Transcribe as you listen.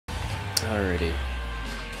Alrighty.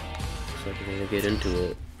 Looks like we're gonna get into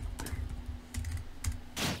it.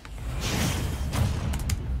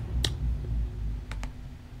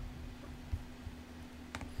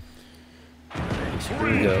 Alright, so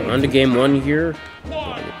here we go. On to game one here.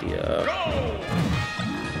 Get the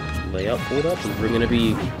layout pulled up, and we're gonna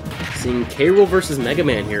be seeing K-Rool versus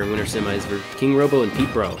Megaman here in Winter Semis for KingRoBo and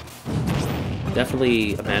petebr0.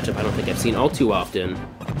 Definitely a matchup I don't think I've seen all too often,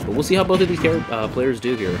 but we'll see how both of these players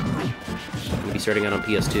do here. I'm going to be starting out on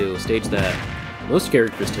PS2, a stage that most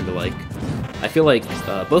characters tend to like. I feel like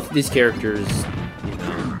both of these characters, you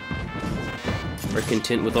know, are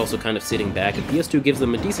content with also kind of sitting back, and PS2 gives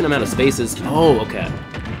them a decent amount of spaces. Oh, okay.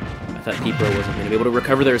 I thought petebr0 wasn't going to be able to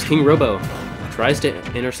recover there as KingRoBo tries to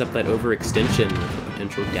intercept that overextension with a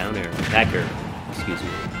potential down air, back air, excuse me.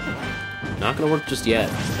 Not going to work just yet.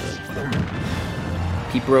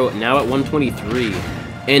 petebr0 now at 123,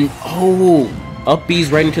 and oh, up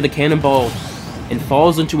B's right into the cannonball, and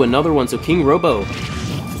falls into another one, so KingRoBo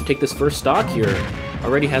take this first stock here,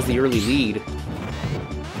 already has the early lead.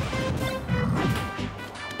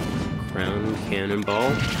 Crown cannonball.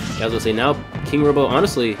 Yeah, I was gonna say, now KingRoBo,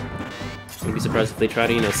 honestly, wouldn't be surprised if they try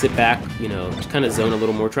to, you know, sit back, you know, just kind of zone a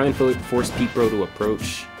little more, try and force petebr0 to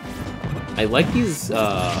approach. I like these,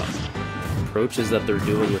 approaches that they're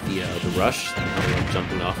doing with the rush, like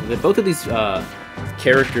jumping off of it. Both of these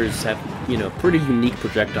characters have, you know, pretty unique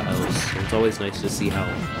projectiles. So it's always nice to see how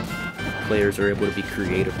players are able to be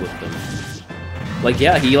creative with them. Like,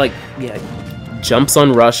 yeah, he jumps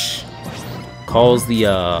on rush, calls the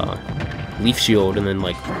leaf shield, and then,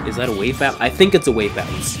 like, is that a wave bounce? I think it's a wave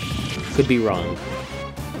bounce. Could be wrong.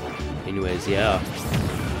 Anyways, yeah.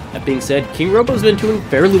 That being said, KingRoBo's been doing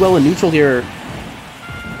fairly well in neutral here,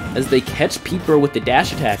 as they catch petebr0 with the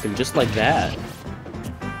dash attack, and just like that,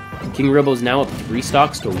 KingRoBo's now up 3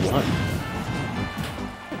 stocks to 1.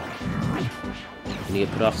 Gonna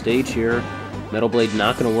get put off stage here. Metal Blade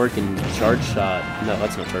not gonna work in Charge Shot. No,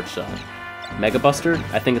 that's not Charge Shot. Mega Buster?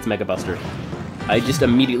 I think it's Mega Buster. I just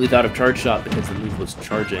immediately thought of Charge Shot because the move was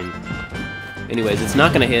charging. Anyways, it's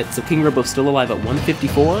not gonna hit, so KingRoBo's still alive at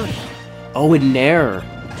 154. Oh, and Nair.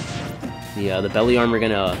 The belly armor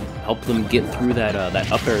gonna help them get through that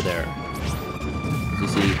up air there. As you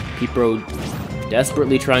see, petebr0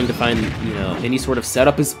 desperately trying to find, you know, any sort of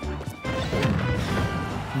setup. Is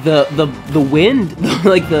the wind,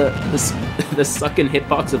 like the sucking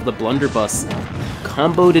hitbox of the blunderbuss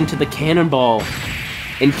comboed into the cannonball,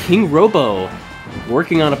 and KingRoBo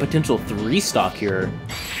working on a potential 3 stock here,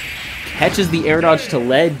 catches the air dodge to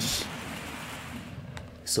ledge.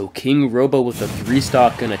 So KingRoBo with a 3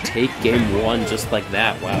 stock gonna take game 1 just like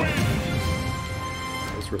that. Wow.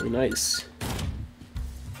 That was really nice.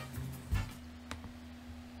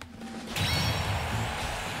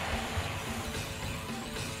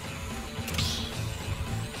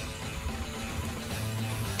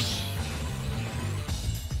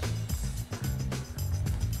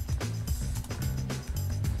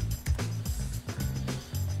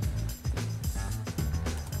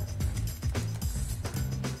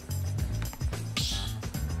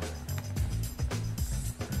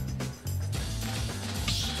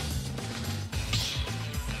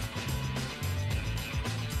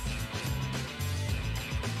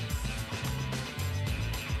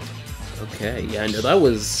 Okay, yeah, I know that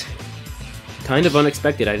was kind of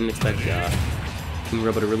unexpected. I didn't expect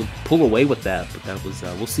KingRoBo to really pull away with that, but that was,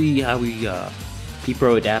 we'll see how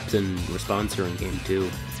petebr0 adapts and responds here in game 2.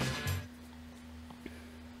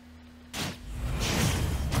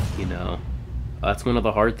 You know, that's one of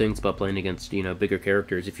the hard things about playing against, you know, bigger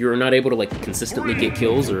characters. If you're not able to, like, consistently get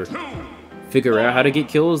kills or figure out how to get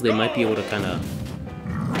kills, they might be able to kind of,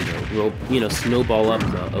 snowball up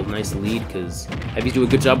a nice lead, because Heavies do a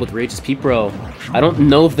good job with Rage's petebr0. I don't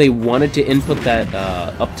know if they wanted to input that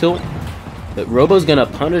up tilt, but Robo's gonna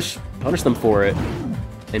punish them for it.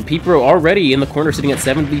 And petebr0 already in the corner, sitting at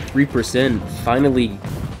 73%, finally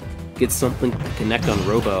gets something to connect on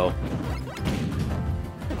Robo.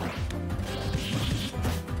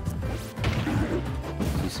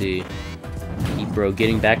 You see petebr0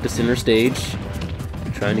 getting back to center stage,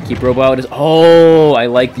 trying to keep Robo out. Oh, I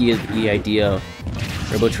like the idea.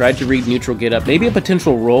 Robo tried to read neutral get up. Maybe a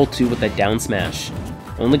potential roll, too, with that down smash.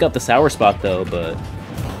 Only got the sour spot, though, but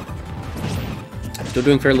still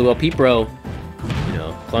doing fairly well. petebr0, you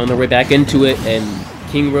know, plowing their way back into it, and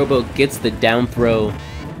KingRoBo gets the down throw,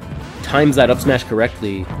 times that up smash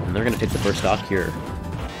correctly, and they're going to take the first stock here.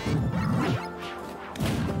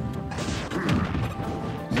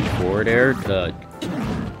 Forward air to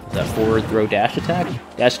that forward throw dash attack.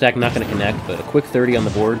 Dash attack not going to connect, but a quick 30 on the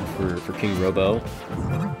board for KingRoBo.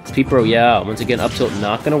 It's petebr0, yeah, once again, up tilt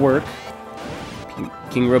not going to work.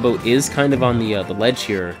 KingRoBo is kind of on the ledge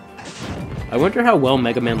here. I wonder how well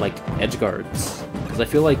Megaman, like, edge guards. Because I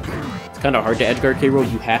feel like it's kind of hard to edge guard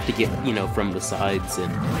K-Rool. You have to get, you know, from the sides.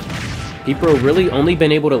 And petebr0 really only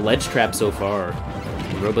been able to ledge trap so far.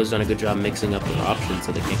 KingRoBo's done a good job mixing up their options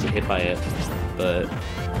so they can't get hit by it. But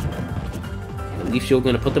the Leaf Shield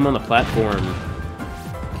going to put them on the platform.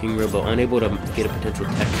 KingRoBo unable to get a potential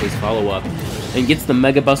tech-based follow-up. And gets the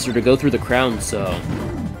Mega Buster to go through the crown, so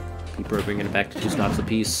petebr0 bringing it back to 2 stocks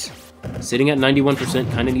apiece. Sitting at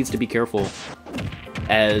 91%, kind of needs to be careful.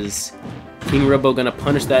 As KingRoBo gonna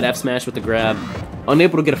punish that F smash with the grab.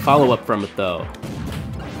 Unable to get a follow-up from it, though.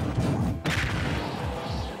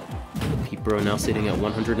 petebr0 now sitting at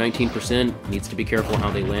 119%. Needs to be careful how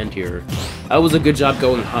they land here. That was a good job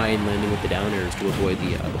going high and landing with the down airs to avoid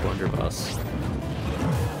the blunderbuss.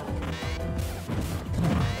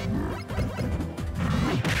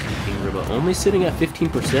 KingRoBo only sitting at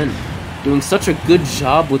 15%. Doing such a good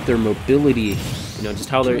job with their mobility, you know, just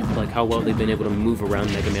how they're how well they've been able to move around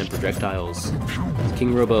Megaman projectiles.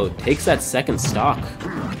 KingRoBo takes that second stock,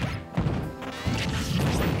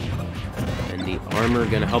 and the armor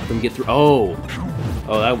gonna help them get through. Oh,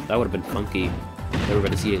 that would have been funky. They were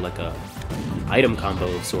about to see like an item combo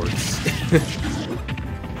of sorts.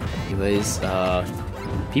 Anyways,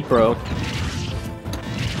 petebr0,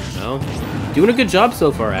 well, doing a good job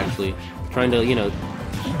so far actually, trying to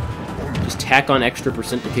just tack on extra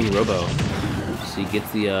percent to KingRoBo. So he gets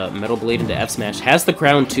the Metal Blade into F Smash. Has the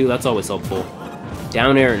crown too, that's always helpful.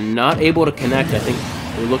 Down air, not able to connect. I think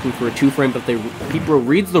they're looking for a 2-frame, but petebr0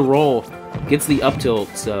 reads the roll, gets the up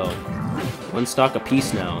tilt, so 1 stock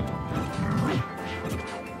apiece now.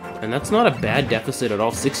 And that's not a bad deficit at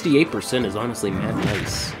all. 68% is honestly mad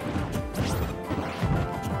nice.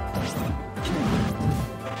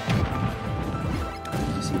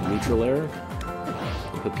 See neutral air.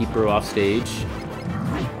 Put petebr0 off stage.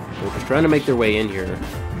 They're just trying to make their way in here.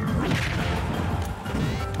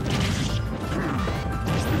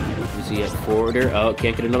 You see it forward air. Oh,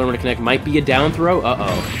 can't get another one to connect. Might be a down throw.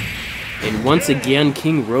 Uh-oh. And once again,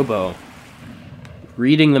 KingRoBo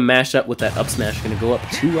reading the mashup with that up smash. Gonna go up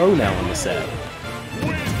 2-0 now on the set.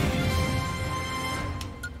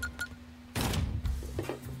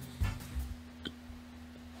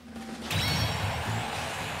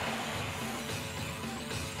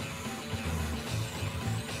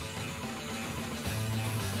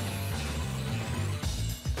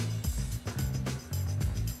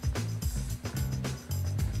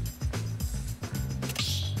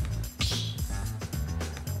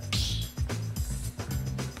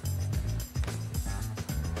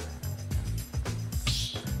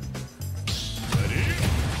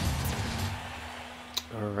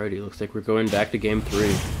 Alrighty, looks like we're going back to game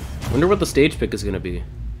 3. Wonder what the stage pick is going to be in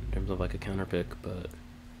terms of like a counter pick, but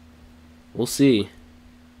we'll see.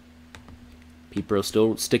 petebr0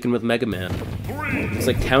 still sticking with Megaman. Looks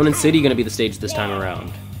like Town and City going to be the stage this time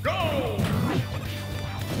around.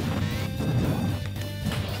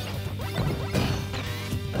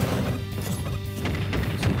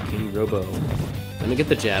 KingRoBo gonna get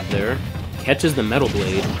the jab there, catches the Metal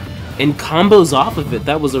Blade, and combos off of it.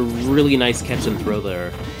 That was a really nice catch and throw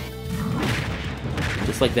there.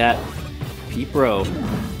 Just like that, petebr0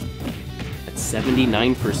 at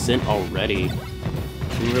 79% already.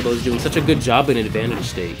 KingRoBo is doing such a good job in advantage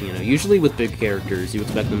state. You know, usually with big characters, you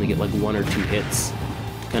expect them to get like 1 or 2 hits,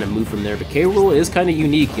 kind of move from there. But K-Rool is kind of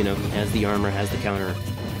unique. You know, he has the armor, has the counter,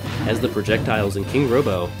 has the projectiles, and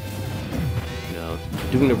KingRoBo, you know,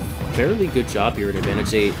 doing a fairly good job here in advantage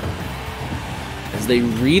state. As they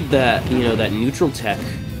read that, you know, that neutral tech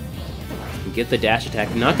and get the dash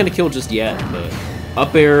attack. Not going to kill just yet, but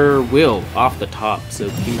up air will off the top. So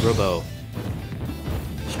KingRoBo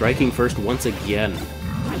striking first once again.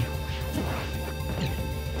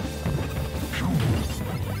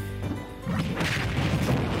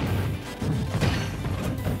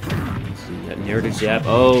 See that narrative jab.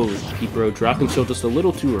 Oh, petebr0 dropping shield just a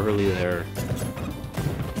little too early there.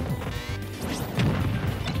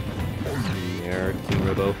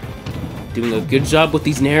 KingRoBo doing a good job with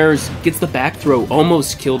these nairs. Gets the back throw.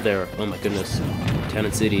 Almost killed there. Oh my goodness. Town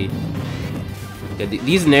and City. Yeah,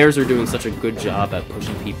 these nairs are doing such a good job at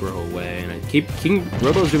pushing petebr0 away. And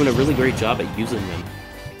KingRoBo is doing a really great job at using them.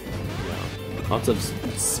 Yeah, lots of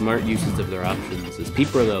smart uses of their options. As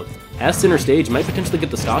petebr0, though, has center stage. Might potentially get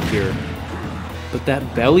the stock here. But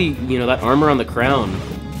that belly, you know, that armor on the crown,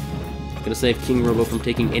 gonna save KingRoBo from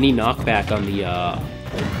taking any knockback on the,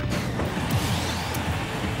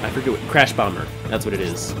 I forget what, Crash Bomber, that's what it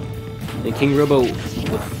is. And KingRoBo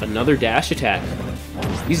with another dash attack.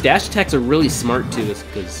 These dash attacks are really smart too,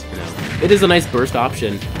 because, you know, it is a nice burst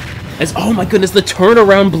option. As, oh my goodness, the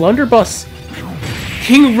turnaround blunderbuss!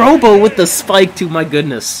 KingRoBo with the spike, to my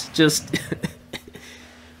goodness. Just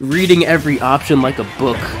reading every option like a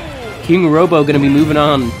book. KingRoBo gonna be moving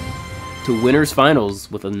on to winners finals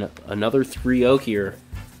with another 3-0 here.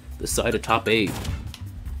 The side of top 8.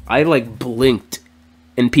 I like blinked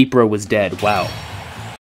and petebr0 was dead. Wow.